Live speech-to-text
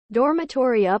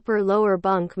Dormitory upper-lower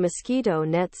bunk mosquito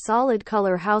net solid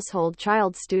color household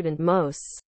child student mos.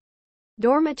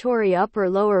 Dormitory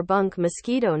upper-lower bunk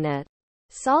mosquito net.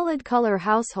 Solid color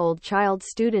household child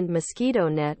student mosquito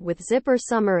net with zipper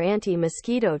summer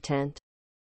anti-mosquito tent.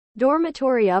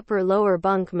 Dormitory upper-lower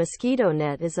bunk mosquito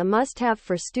net is a must-have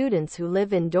for students who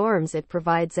live in dorms. It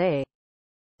provides a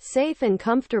safe and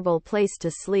comfortable place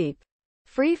to sleep,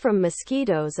 free from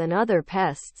mosquitoes and other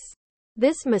pests.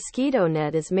 This mosquito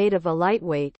net is made of a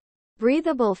lightweight,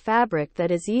 breathable fabric that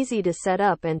is easy to set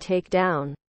up and take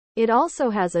down. It also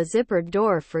has a zippered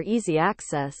door for easy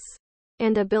access,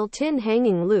 and a built-in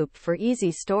hanging loop for easy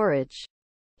storage.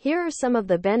 Here are some of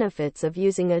the benefits of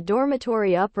using a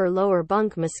dormitory upper-lower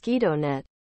bunk mosquito net.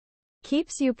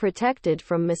 Keeps you protected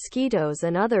from mosquitoes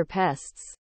and other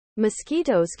pests.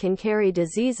 Mosquitoes can carry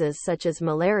diseases such as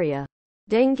malaria,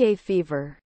 dengue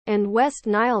fever, and West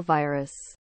Nile virus.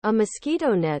 A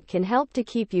mosquito net can help to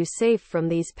keep you safe from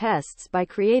these pests by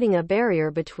creating a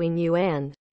barrier between you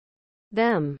and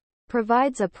them.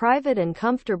 Provides a private and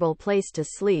comfortable place to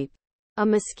sleep. A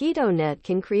mosquito net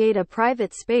can create a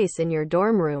private space in your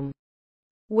dorm room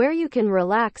where you can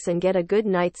relax and get a good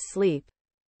night's sleep.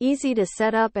 Easy to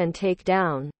set up and take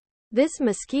down. This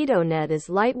mosquito net is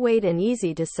lightweight and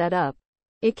easy to set up.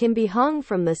 It can be hung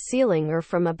from the ceiling or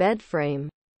from a bed frame.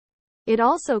 It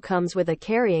also comes with a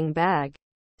carrying bag,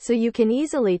 so you can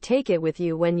easily take it with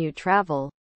you when you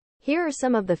travel. Here are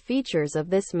some of the features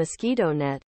of this mosquito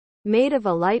net. Made of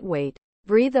a lightweight,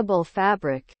 breathable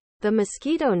fabric. The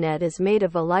mosquito net is made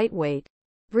of a lightweight,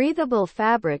 breathable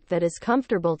fabric that is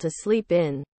comfortable to sleep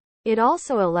in. It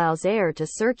also allows air to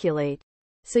circulate,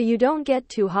 so you don't get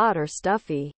too hot or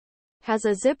stuffy. Has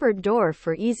a zippered door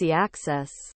for easy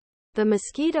access. The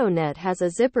mosquito net has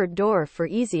a zippered door for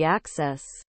easy access.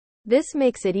 This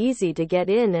makes it easy to get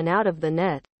in and out of the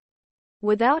net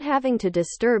without having to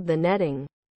disturb the netting.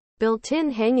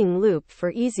 Built-in hanging loop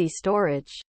for easy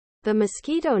storage. The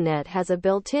mosquito net has a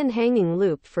built-in hanging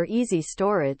loop for easy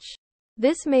storage.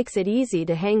 This makes it easy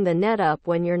to hang the net up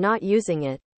when you're not using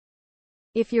it.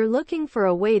 If you're looking for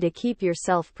a way to keep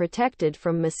yourself protected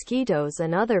from mosquitoes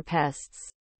and other pests,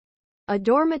 a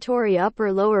dormitory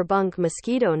upper-lower bunk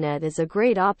mosquito net is a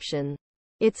great option.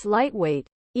 It's lightweight,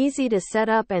 easy to set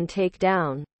up and take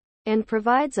down, and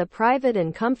provides a private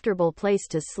and comfortable place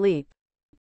to sleep.